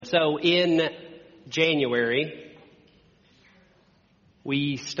So in January,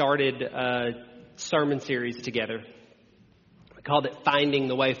 we started a sermon series together. We called it Finding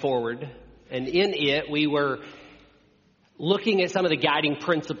the Way Forward. And in it, we were looking at some of the guiding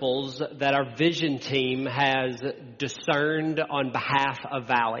principles that our vision team has discerned on behalf of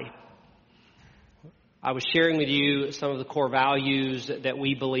Valley. I was sharing with you some of the core values that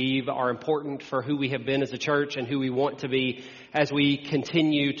we believe are important for who we have been as a church and who we want to be as we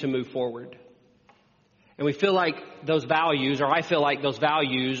continue to move forward. And we feel like those values, or I feel like those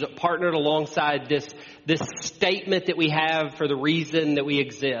values, partnered alongside this statement that we have for the reason that we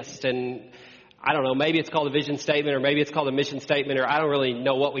exist. And I don't know, maybe it's called a vision statement, or maybe it's called a mission statement, or I don't really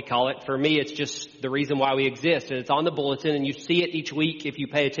know what we call it. For me, it's just the reason why we exist. And it's on the bulletin, and you see it each week if you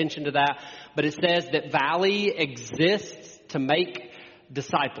pay attention to that. But it says that Valley exists to make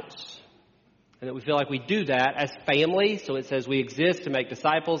disciples. And that we feel like we do that as family. So it says we exist to make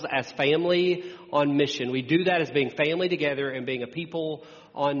disciples as family on mission. We do that as being family together and being a people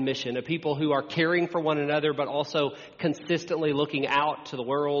on mission. A people who are caring for one another, but also consistently looking out to the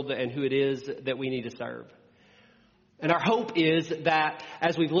world and who it is that we need to serve. And our hope is that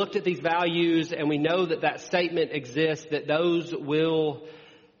as we've looked at these values and we know that that statement exists, that those will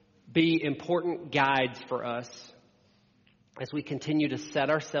be important guides for us as we continue to set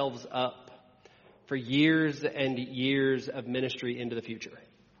ourselves up for years and years of ministry into the future.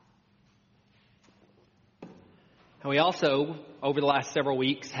 And we also, over the last several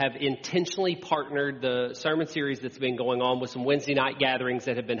weeks, have intentionally partnered the sermon series that's been going on with some Wednesday night gatherings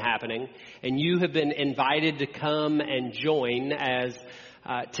that have been happening. And you have been invited to come and join as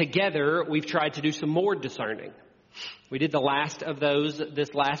together we've tried to do some more discerning. We did the last of those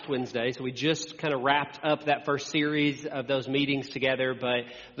this last Wednesday, so we just kind of wrapped up that first series of those meetings together. But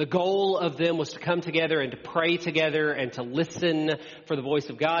the goal of them was to come together and to pray together and to listen for the voice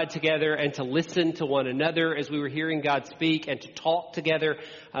of God together and to listen to one another as we were hearing God speak and to talk together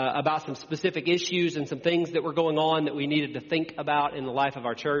about some specific issues and some things that were going on that we needed to think about in the life of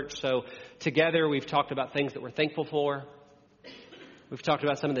our church. So together we've talked about things that we're thankful for. We've talked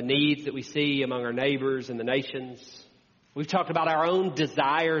about some of the needs that we see among our neighbors and the nations. We've talked about our own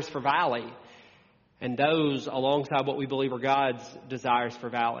desires for Valley and those alongside what we believe are God's desires for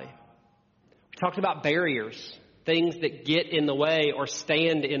Valley. We talked about barriers, things that get in the way or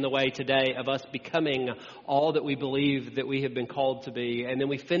stand in the way today of us becoming all that we believe that we have been called to be. And then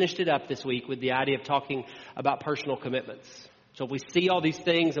we finished it up this week with the idea of talking about personal commitments. So if we see all these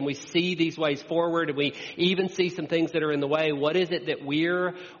things and we see these ways forward and we even see some things that are in the way, what is it that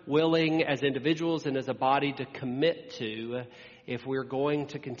we're willing as individuals and as a body to commit to if we're going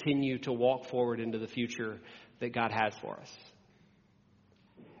to continue to walk forward into the future that God has for us?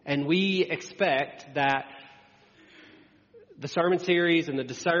 And we expect that the sermon series and the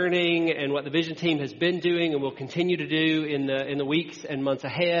discerning and what the vision team has been doing and will continue to do in the weeks and months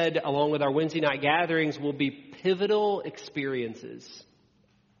ahead, along with our Wednesday night gatherings, will be pivotal experiences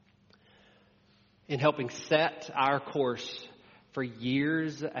in helping set our course for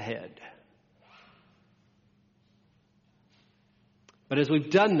years ahead. But as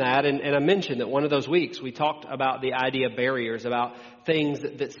we've done that, and I mentioned that one of those weeks we talked about the idea of barriers, about things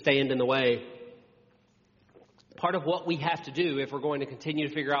that stand in the way. Part of what we have to do if we're going to continue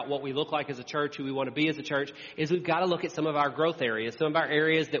to figure out what we look like as a church, who we want to be as a church, is we've got to look at some of our growth areas, some of our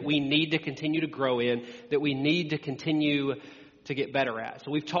areas that we need to continue to grow in, that we need to continue to get better at. So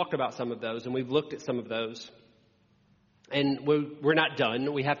we've talked about some of those, and we've looked at some of those. And we're not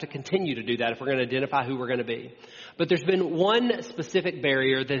done. We have to continue to do that if we're going to identify who we're going to be. But there's been one specific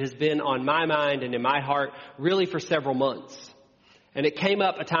barrier that has been on my mind and in my heart really for several months. And it came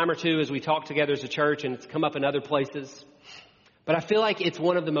up a time or two as we talked together as a church, and it's come up in other places. But I feel like it's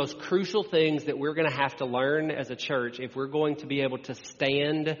one of the most crucial things that we're going to have to learn as a church if we're going to be able to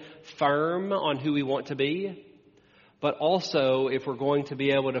stand firm on who we want to be, but also if we're going to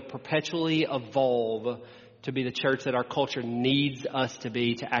be able to perpetually evolve to be the church that our culture needs us to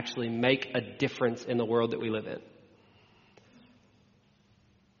be to actually make a difference in the world that we live in.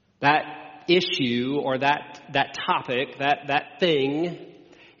 That issue or that topic, that thing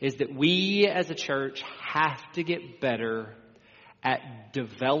is that we as a church have to get better at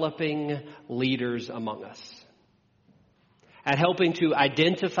developing leaders among us. At helping to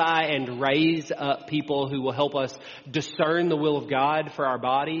identify and raise up people who will help us discern the will of God for our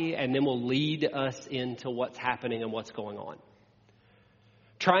body and then will lead us into what's happening and what's going on.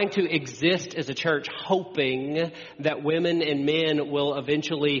 Trying to exist as a church hoping that women and men will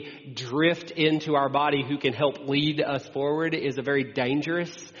eventually drift into our body who can help lead us forward is a very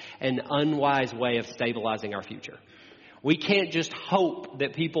dangerous and unwise way of stabilizing our future. We can't just hope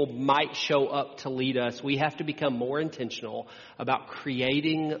that people might show up to lead us. We have to become more intentional about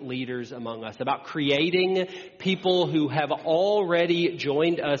creating leaders among us, about creating people who have already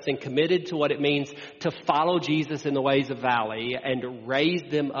joined us and committed to what it means to follow Jesus in the ways of Valley and raise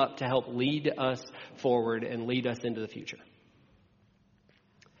them up to help lead us forward and lead us into the future.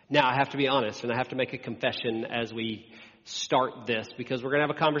 Now, I have to be honest, and I have to make a confession as we start this, because we're going to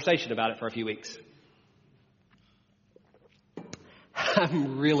have a conversation about it for a few weeks.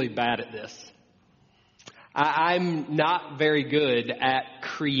 I'm really bad at this. I'm not very good at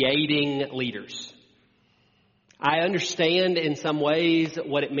creating leaders. I understand in some ways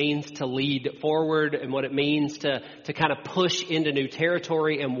what it means to lead forward and what it means to kind of push into new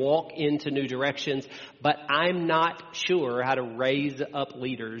territory and walk into new directions, but I'm not sure how to raise up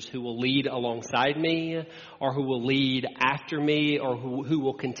leaders who will lead alongside me or who will lead after me or who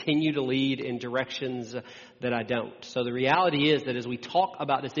will continue to lead in directions that I don't. So the reality is that as we talk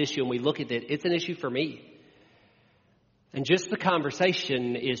about this issue and we look at it, it's an issue for me. And just the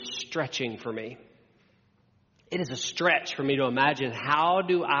conversation is stretching for me. It is a stretch for me to imagine how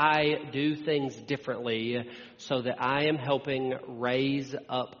do I do things differently so that I am helping raise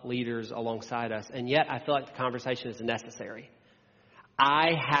up leaders alongside us. And yet I feel like the conversation is necessary.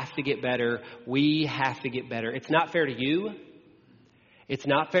 I have to get better. We have to get better. It's not fair to you. It's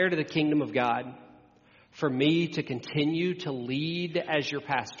not fair to the kingdom of God for me to continue to lead as your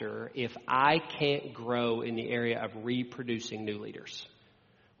pastor if I can't grow in the area of reproducing new leaders.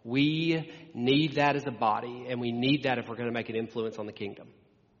 We need that as a body, and we need that if we're going to make an influence on the kingdom.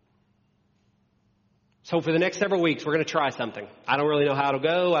 So for the next several weeks, we're going to try something. I don't really know how it'll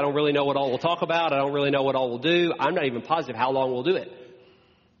go. I don't really know what all we'll talk about. I don't really know what all we'll do. I'm not even positive how long we'll do it.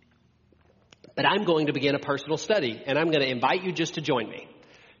 But I'm going to begin a personal study, and I'm going to invite you just to join me.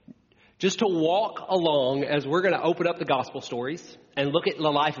 Just to walk along as we're going to open up the gospel stories and look at the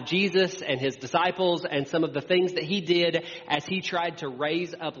life of Jesus and his disciples and some of the things that he did as he tried to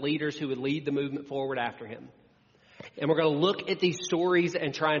raise up leaders who would lead the movement forward after him. And we're going to look at these stories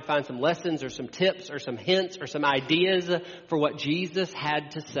and try and find some lessons or some tips or some hints or some ideas for what Jesus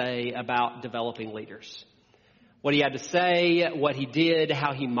had to say about developing leaders. What he had to say, what he did,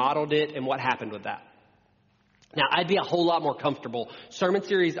 how he modeled it, and what happened with that. Now, I'd be a whole lot more comfortable. Sermon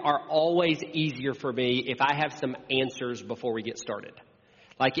series are always easier for me if I have some answers before we get started.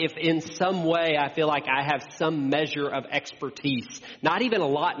 Like if in some way I feel like I have some measure of expertise, not even a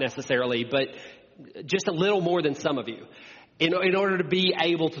lot necessarily, but just a little more than some of you, in order to be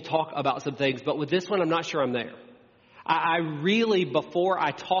able to talk about some things. But with this one, I'm not sure I'm there. I really, before I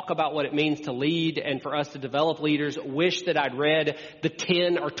talk about what it means to lead and for us to develop leaders, wish that I'd read the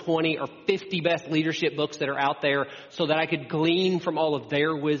 10 or 20 or 50 best leadership books that are out there so that I could glean from all of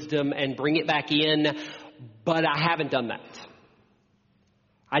their wisdom and bring it back in. But I haven't done that.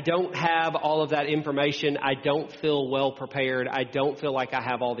 I don't have all of that information. I don't feel well prepared. I don't feel like I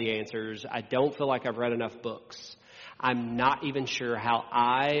have all the answers. I don't feel like I've read enough books. I'm not even sure how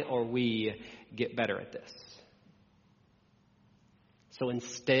I or we get better at this. So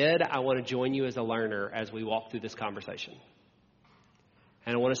instead, I want to join you as a learner as we walk through this conversation.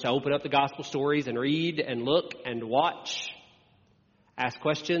 And I want us to open up the gospel stories and read and look and watch, ask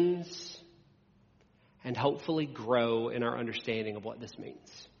questions, and hopefully grow in our understanding of what this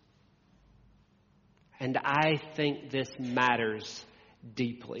means. And I think this matters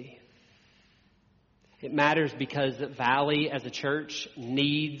deeply. It matters because Valley as a church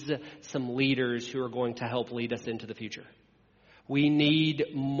needs some leaders who are going to help lead us into the future. We need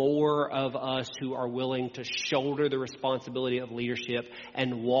more of us who are willing to shoulder the responsibility of leadership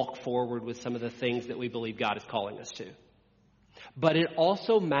and walk forward with some of the things that we believe God is calling us to. But it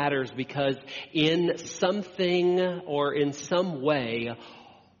also matters because in something or in some way,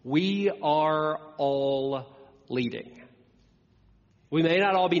 we are all leading. We may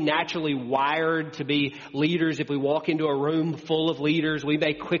not all be naturally wired to be leaders. If we walk into a room full of leaders, we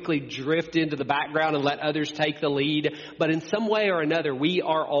may quickly drift into the background and let others take the lead. But in some way or another, we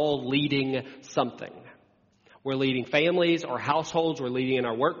are all leading something. We're leading families or households. We're leading in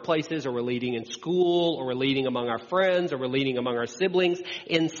our workplaces, or we're leading in school, or we're leading among our friends, or we're leading among our siblings.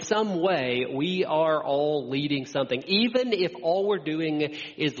 In some way, we are all leading something, even if all we're doing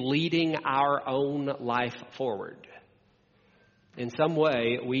is leading our own life forward. In some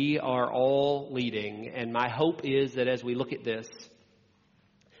way, we are all leading, and my hope is that as we look at this,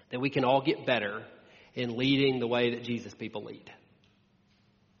 that we can all get better in leading the way that Jesus people lead.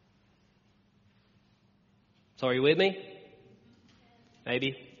 So are you with me?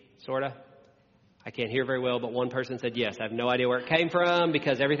 Maybe? Sorta? I can't hear very well, but one person said yes. I have no idea where it came from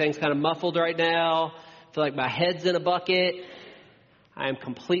because everything's kind of muffled right now. I feel like my head's in a bucket. I am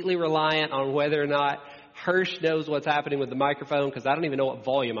completely reliant on whether or not Hirsch knows what's happening with the microphone, because I don't even know what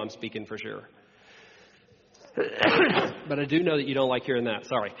volume I'm speaking for sure. But I do know that you don't like hearing that.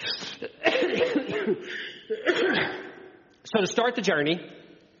 Sorry. So to start the journey,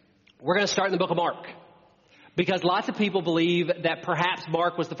 we're going to start in the book of Mark. Because lots of people believe that perhaps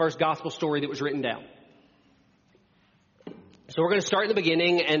Mark was the first gospel story that was written down. So we're going to start in the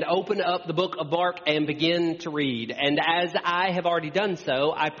beginning and open up the book of Mark and begin to read. And as I have already done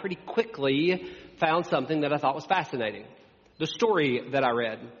so, I pretty quickly found something that I thought was fascinating. The story that I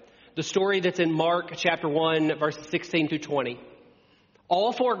read. The story that's in Mark chapter 1, verses 16 through 20.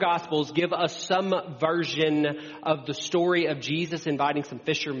 All four Gospels give us some version of the story of Jesus inviting some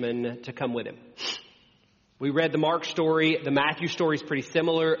fishermen to come with him. We read the Mark story. The Matthew story is pretty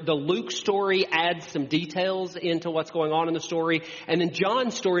similar. The Luke story adds some details into what's going on in the story. And then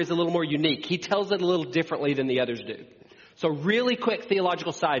John's story is a little more unique. He tells it a little differently than the others do. So really quick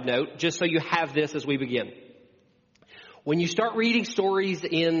theological side note, just so you have this as we begin. When you start reading stories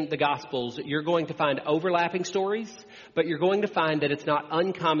in the Gospels, you're going to find overlapping stories, but you're going to find that it's not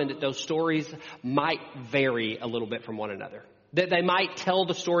uncommon that those stories might vary a little bit from one another. That they might tell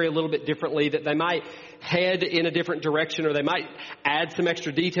the story a little bit differently, that they might head in a different direction, or they might add some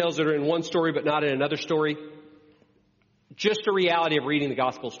extra details that are in one story but not in another story. Just the reality of reading the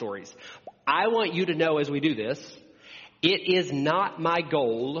gospel stories. I want you to know as we do this, it is not my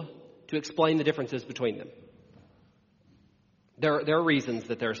goal to explain the differences between them. There are reasons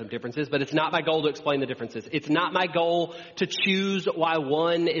that there are some differences, but it's not my goal to explain the differences. It's not my goal to choose why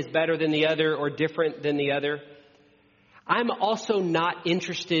one is better than the other or different than the other. I'm also not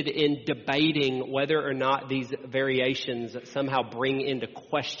interested in debating whether or not these variations somehow bring into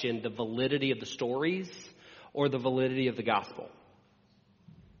question the validity of the stories or the validity of the gospel.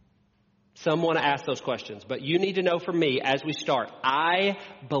 Some want to ask those questions, but you need to know from me as we start, I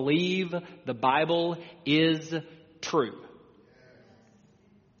believe the Bible is true.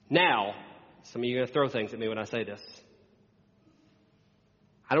 Now, some of you are going to throw things at me when I say this.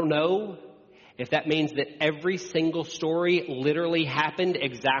 I don't know if that means that every single story literally happened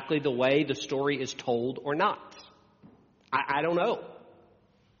exactly the way the story is told or not. I don't know.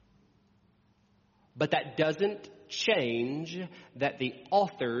 But that doesn't change that the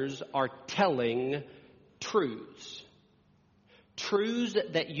authors are telling truths. Truths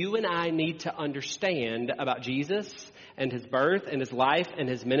that you and I need to understand about Jesus and his birth and his life and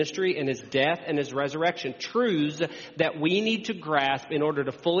his ministry and his death and his resurrection. Truths that we need to grasp in order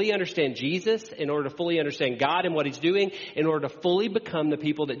to fully understand Jesus, in order to fully understand God and what he's doing, in order to fully become the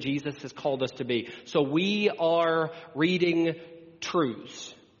people that Jesus has called us to be. So we are reading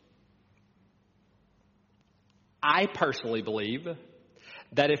truths. I personally believe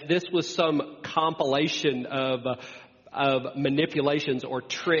that if this was some compilation of manipulations or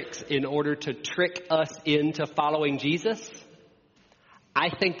tricks in order to trick us into following Jesus, I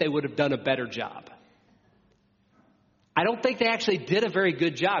think they would have done a better job. I don't think they actually did a very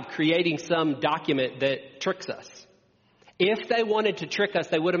good job creating some document that tricks us. If they wanted to trick us,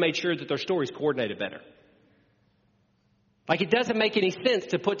 they would have made sure that their stories coordinated better. Like, it doesn't make any sense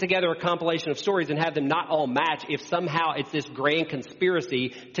to put together a compilation of stories and have them not all match if somehow it's this grand conspiracy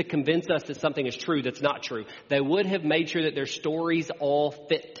to convince us that something is true that's not true. They would have made sure that their stories all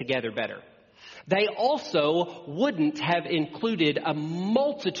fit together better. They also wouldn't have included a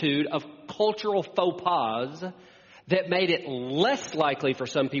multitude of cultural faux pas that made it less likely for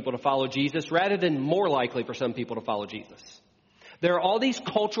some people to follow Jesus rather than more likely for some people to follow Jesus. There are all these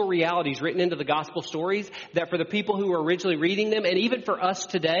cultural realities written into the gospel stories that for the people who were originally reading them, and even for us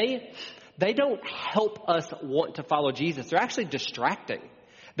today, they don't help us want to follow Jesus. They're actually distracting.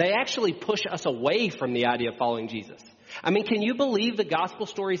 They actually push us away from the idea of following Jesus. I mean, can you believe the gospel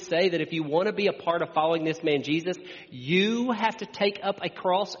stories say that if you want to be a part of following this man Jesus, you have to take up a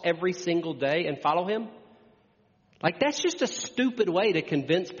cross every single day and follow him? Like, that's just a stupid way to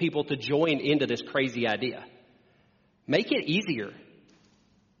convince people to join into this crazy idea. Make it easier.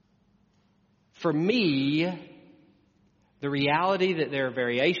 For me, the reality that there are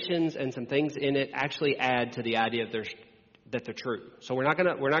variations and some things in it actually add to the idea that they're true. So we're not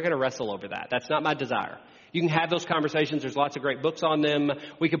gonna wrestle over that. That's not my desire. You can have those conversations. There's lots of great books on them.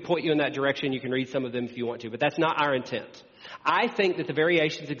 We can point you in that direction. You can read some of them if you want to, but that's not our intent. I think that the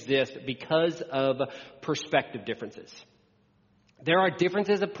variations exist because of perspective differences. There are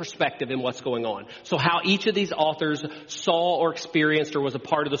differences of perspective in what's going on. So how each of these authors saw or experienced or was a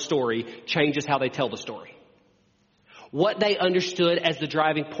part of the story changes how they tell the story. What they understood as the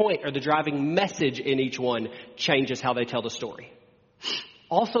driving point or the driving message in each one changes how they tell the story.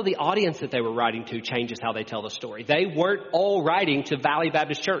 Also, the audience that they were writing to changes how they tell the story. They weren't all writing to Valley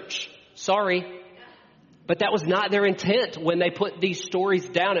Baptist Church. Sorry. But that was not their intent when they put these stories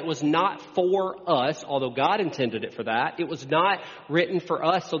down. It was not for us, although God intended it for that. It was not written for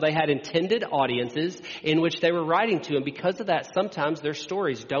us, so they had intended audiences in which they were writing to. And because of that, sometimes their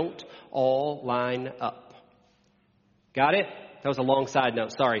stories don't all line up. Got it? That was a long side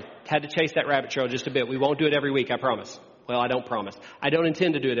note. Sorry. Had to chase that rabbit trail just a bit. We won't do it every week, I promise. Well, I don't promise. I don't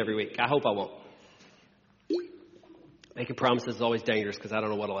intend to do it every week. I hope I won't. Making promises is always dangerous because I don't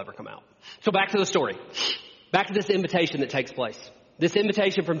know what will ever come out. So back to the story. Back to this invitation that takes place. This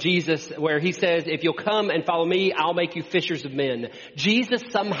invitation from Jesus where he says, if you'll come and follow me, I'll make you fishers of men. Jesus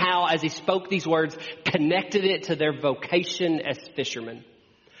somehow, as he spoke these words, connected it to their vocation as fishermen.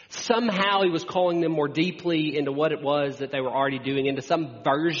 Somehow he was calling them more deeply into what it was that they were already doing, into some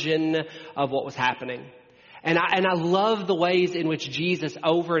version of what was happening. And I love the ways in which Jesus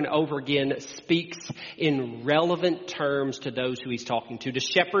over and over again speaks in relevant terms to those who he's talking to. To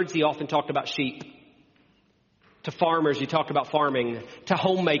shepherds, he often talked about sheep. To farmers, he talked about farming. To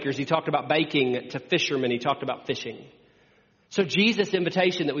homemakers, he talked about baking. To fishermen, he talked about fishing. So Jesus'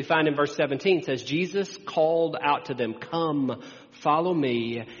 invitation that we find in verse 17 says, Jesus called out to them, come, follow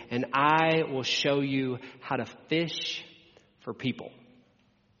me, and I will show you how to fish for people.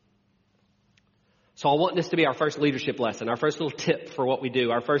 So I want this to be our first leadership lesson, our first little tip for what we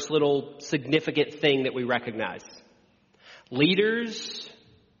do, our first little significant thing that we recognize. Leaders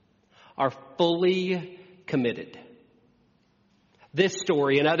are fully committed. This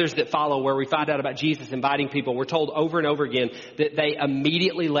story and others that follow where we find out about Jesus inviting people, we're told over and over again that they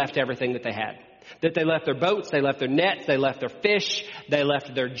immediately left everything that they had. That they left their boats, they left their nets, they left their fish, they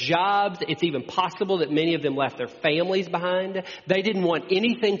left their jobs. It's even possible that many of them left their families behind. They didn't want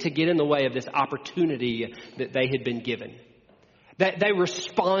anything to get in the way of this opportunity that they had been given. That they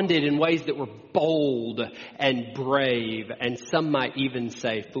responded in ways that were bold and brave, and some might even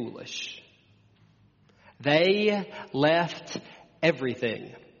say foolish. They left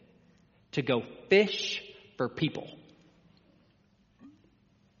everything to go fish for people.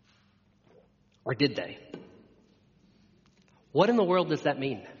 Or did they? What in the world does that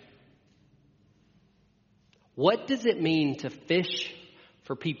mean? What does it mean to fish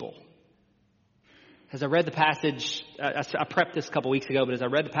for people? As I read the passage, I prepped this a couple weeks ago, but as I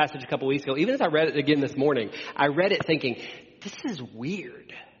read the passage a couple weeks ago, even as I read it again this morning, I read it thinking, this is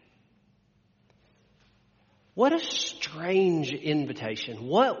weird. What a strange invitation.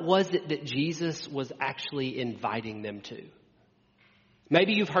 What was it that Jesus was actually inviting them to?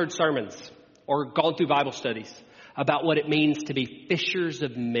 Maybe you've heard sermons or gone through Bible studies about what it means to be fishers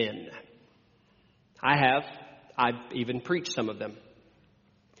of men. I have. I've even preached some of them.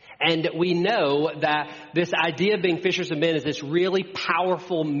 And we know that this idea of being fishers of men is this really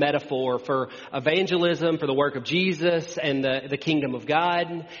powerful metaphor for evangelism, for the work of Jesus and the kingdom of God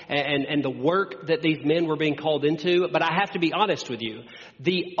and the work that these men were being called into. But I have to be honest with you.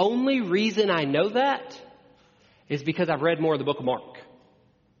 The only reason I know that is because I've read more of the book of Mark.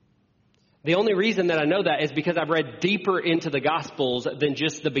 The only reason that I know that is because I've read deeper into the Gospels than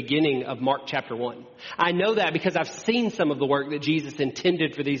just the beginning of Mark chapter 1. I know that because I've seen some of the work that Jesus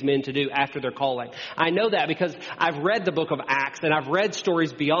intended for these men to do after their calling. I know that because I've read the book of Acts and I've read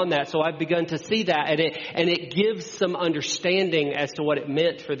stories beyond that, so I've begun to see that, and it gives some understanding as to what it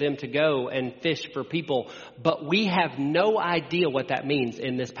meant for them to go and fish for people. But we have no idea what that means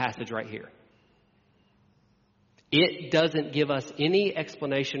in this passage right here. It doesn't give us any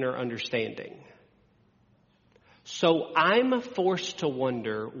explanation or understanding. So I'm forced to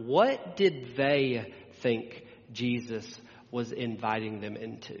wonder, what did they think Jesus was inviting them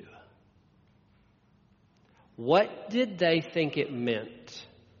into? What did they think it meant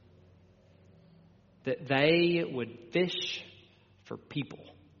that they would fish for people?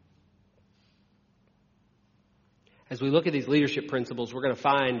 As we look at these leadership principles, we're going to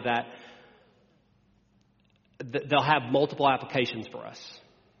find that they'll have multiple applications for us.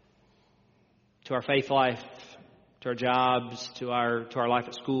 To our faith life, to our jobs, to our life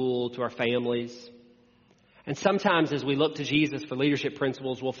at school, to our families. And sometimes as we look to Jesus for leadership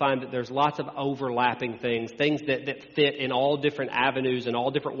principles, we'll find that there's lots of overlapping things that fit in all different avenues and all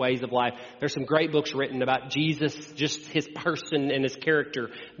different ways of life. There's some great books written about Jesus, just his person and his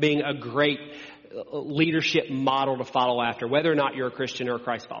character being a great leadership model to follow after, whether or not you're a Christian or a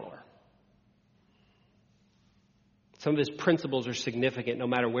Christ follower. Some of his principles are significant no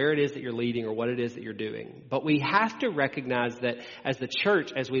matter where it is that you're leading or what it is that you're doing. But we have to recognize that as the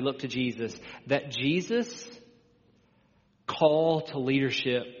church, as we look to Jesus, that Jesus' call to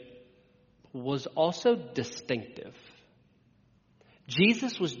leadership was also distinctive.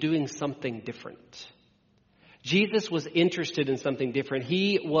 Jesus was doing something different. Jesus was interested in something different.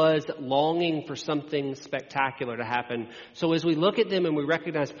 He was longing for something spectacular to happen. So as we look at them and we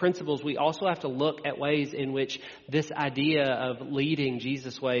recognize principles, we also have to look at ways in which this idea of leading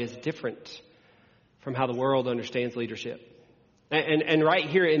Jesus' way is different from how the world understands leadership. And right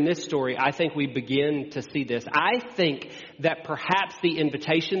here in this story, I think we begin to see this. I think that perhaps the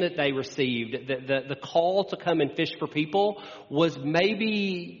invitation that they received, the call to come and fish for people, was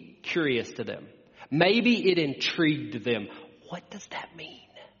maybe curious to them. Maybe it intrigued them. What does that mean?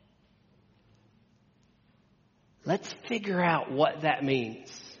 Let's figure out what that means.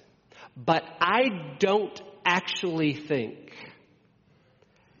 But I don't actually think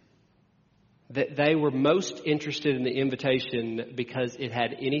that they were most interested in the invitation because it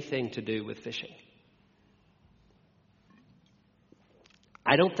had anything to do with fishing.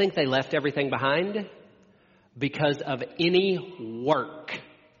 I don't think they left everything behind because of any work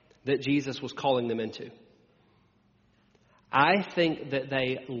that Jesus was calling them into. I think that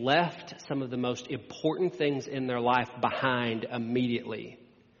they left some of the most important things in their life behind immediately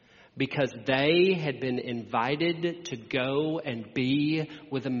because they had been invited to go and be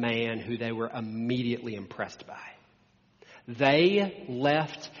with a man who they were immediately impressed by. They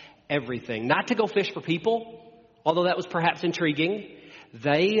left everything, not to go fish for people, although that was perhaps intriguing.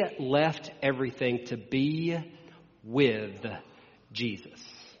 They left everything to be with Jesus.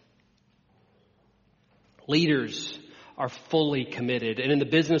 Leaders are fully committed. And in the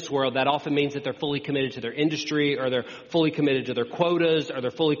business world, that often means that they're fully committed to their industry, or they're fully committed to their quotas, or they're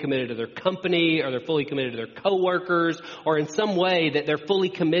fully committed to their company, or they're fully committed to their coworkers, or in some way that they're fully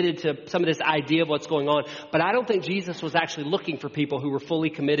committed to some of this idea of what's going on. But I don't think Jesus was actually looking for people who were fully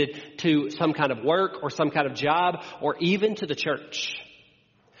committed to some kind of work or some kind of job or even to the church.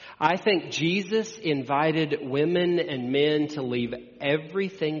 I think Jesus invited women and men to leave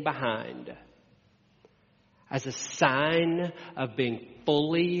everything behind as a sign of being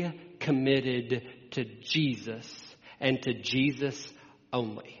fully committed to Jesus and to Jesus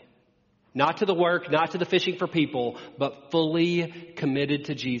only. Not to the work, not to the fishing for people, but fully committed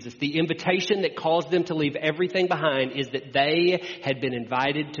to Jesus. The invitation that caused them to leave everything behind is that they had been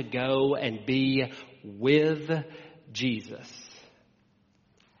invited to go and be with Jesus.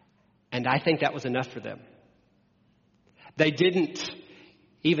 And I think that was enough for them. They didn't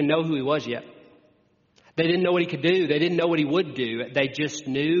even know who he was yet. They didn't know what he could do. They didn't know what he would do. They just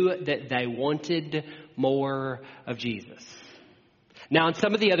knew that they wanted more of Jesus. Now, in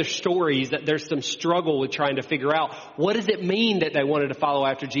some of the other stories, there's some struggle with trying to figure out what does it mean that they wanted to follow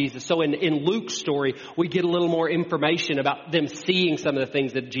after Jesus. So in Luke's story, we get a little more information about them seeing some of the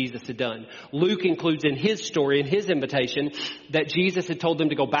things that Jesus had done. Luke includes in his story, in his invitation, that Jesus had told them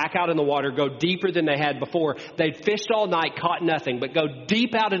to go back out in the water, go deeper than they had before. They'd fished all night, caught nothing, but go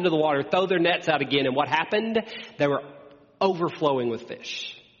deep out into the water, throw their nets out again. And what happened? They were overflowing with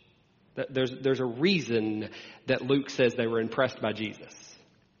fish. There's a reason that Luke says they were impressed by Jesus.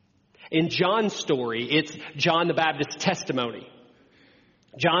 In John's story, it's John the Baptist's testimony.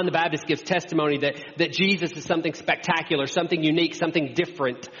 John the Baptist gives testimony that Jesus is something spectacular, something unique, something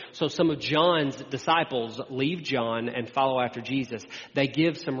different. So some of John's disciples leave John and follow after Jesus. They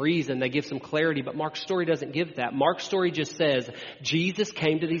give some reason, they give some clarity, but Mark's story doesn't give that. Mark's story just says, Jesus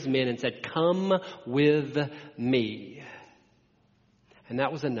came to these men and said, "Come with me." And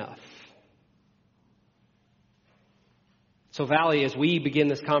that was enough. So Valley, as we begin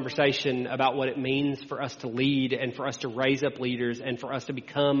this conversation about what it means for us to lead and for us to raise up leaders and for us to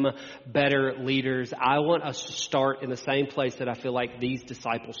become better leaders, I want us to start in the same place that I feel like these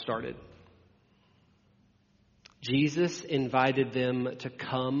disciples started. Jesus invited them to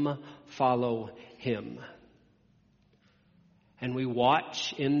come follow him. And we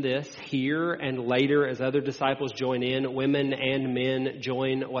watch in this here and later as other disciples join in, women and men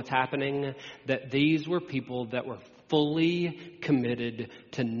join what's happening, that these were people that were fully committed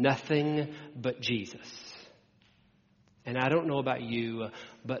to nothing but Jesus. And I don't know about you,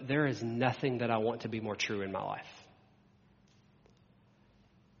 but there is nothing that I want to be more true in my life.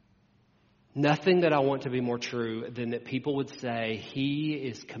 Nothing that I want to be more true than that people would say he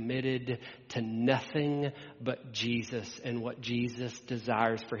is committed to nothing but Jesus and what Jesus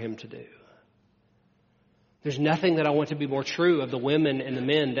desires for him to do. There's nothing that I want to be more true of the women and the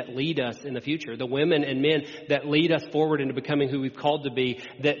men that lead us in the future. The women and men that lead us forward into becoming who we've called to be.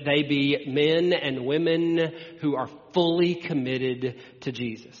 That they be men and women who are fully committed to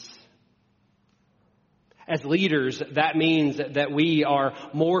Jesus. As leaders, that means that we are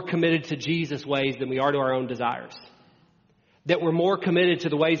more committed to Jesus' ways than we are to our own desires. That we're more committed to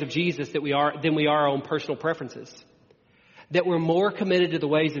the ways of Jesus than we are our own personal preferences. That we're more committed to the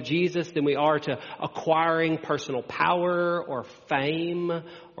ways of Jesus than we are to acquiring personal power or fame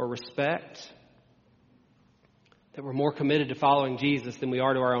or respect. That we're more committed to following Jesus than we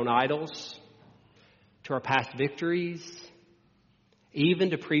are to our own idols, to our past victories, even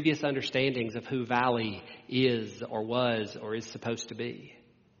to previous understandings of who Valley is or was or is supposed to be.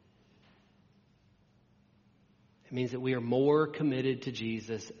 It means that we are more committed to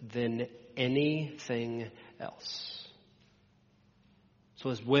Jesus than anything else. So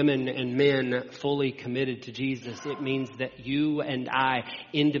as women and men fully committed to Jesus, it means that you and I,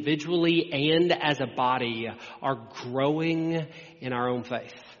 individually and as a body, are growing in our own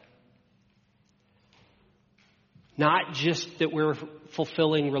faith. Not just that we're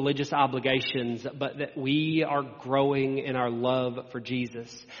fulfilling religious obligations, but that we are growing in our love for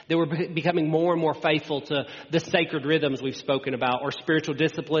Jesus. That we're becoming more and more faithful to the sacred rhythms we've spoken about, or spiritual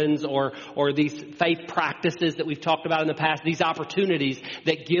disciplines, or these faith practices that we've talked about in the past, these opportunities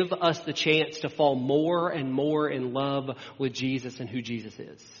that give us the chance to fall more and more in love with Jesus and who Jesus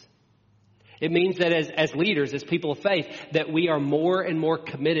is. It means that as leaders, as people of faith, that we are more and more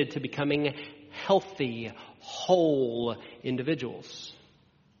committed to becoming healthy, whole individuals,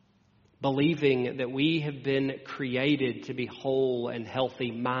 believing that we have been created to be whole and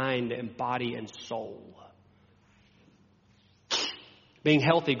healthy, mind and body and soul. Being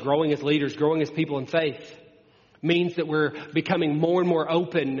healthy, growing as leaders, growing as people in faith, means that we're becoming more and more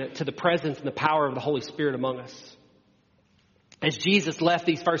open to the presence and the power of the Holy Spirit among us. As Jesus left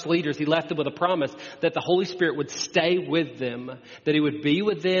these first leaders, he left them with a promise that the Holy Spirit would stay with them, that he would be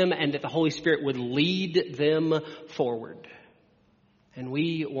with them, and that the Holy Spirit would lead them forward. And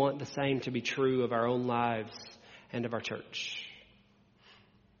we want the same to be true of our own lives and of our church.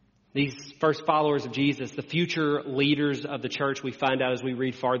 These first followers of Jesus, the future leaders of the church, we find out as we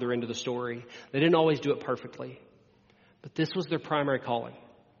read farther into the story, they didn't always do it perfectly. But this was their primary calling.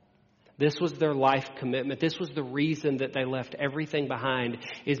 This was their life commitment. This was the reason that they left everything behind,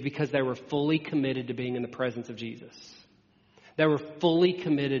 is because they were fully committed to being in the presence of Jesus. They were fully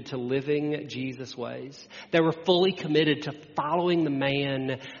committed to living Jesus' ways. They were fully committed to following the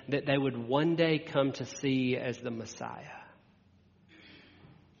man that they would one day come to see as the Messiah.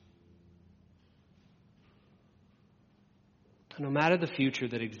 No matter the future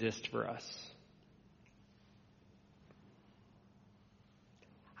that exists for us,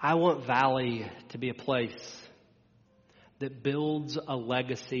 I want Valley to be a place that builds a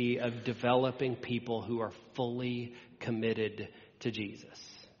legacy of developing people who are fully committed to Jesus.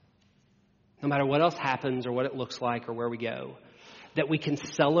 No matter what else happens or what it looks like or where we go, that we can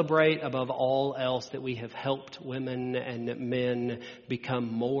celebrate above all else that we have helped women and men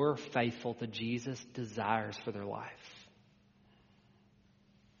become more faithful to Jesus' desires for their life.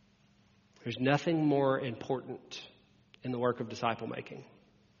 There's nothing more important in the work of disciple making.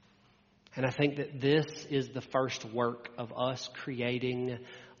 And I think that this is the first work of us creating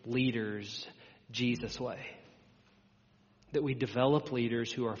leaders Jesus' way. That we develop leaders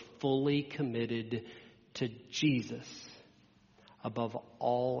who are fully committed to Jesus above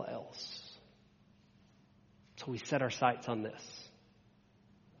all else. So we set our sights on this.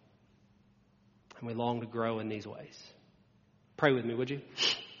 And we long to grow in these ways. Pray with me, would you?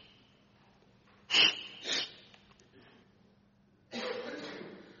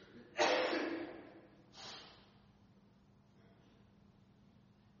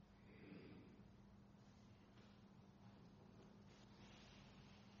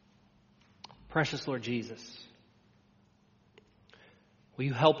 Precious Lord Jesus, will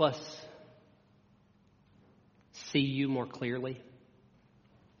you help us see you more clearly?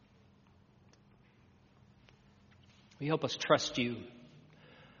 Will you help us trust you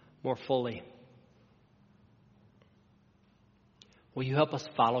more fully? Will you help us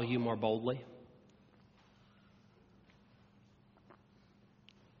follow you more boldly?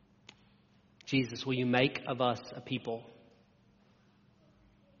 Jesus, will you make of us a people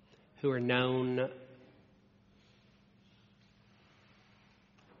who are known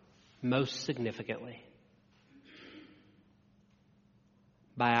most significantly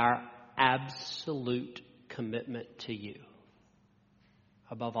by our absolute commitment to you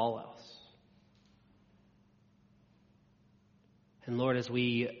above all else. And Lord, as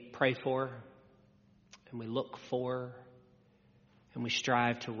we pray for and we look for and we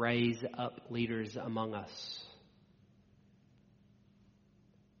strive to raise up leaders among us,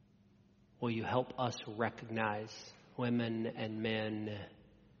 will you help us recognize women and men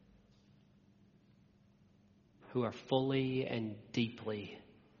who are fully and deeply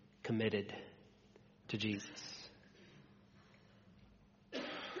committed to Jesus?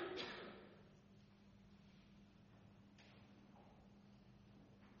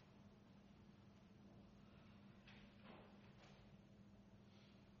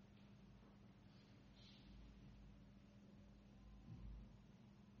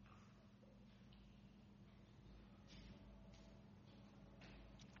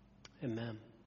 Amen.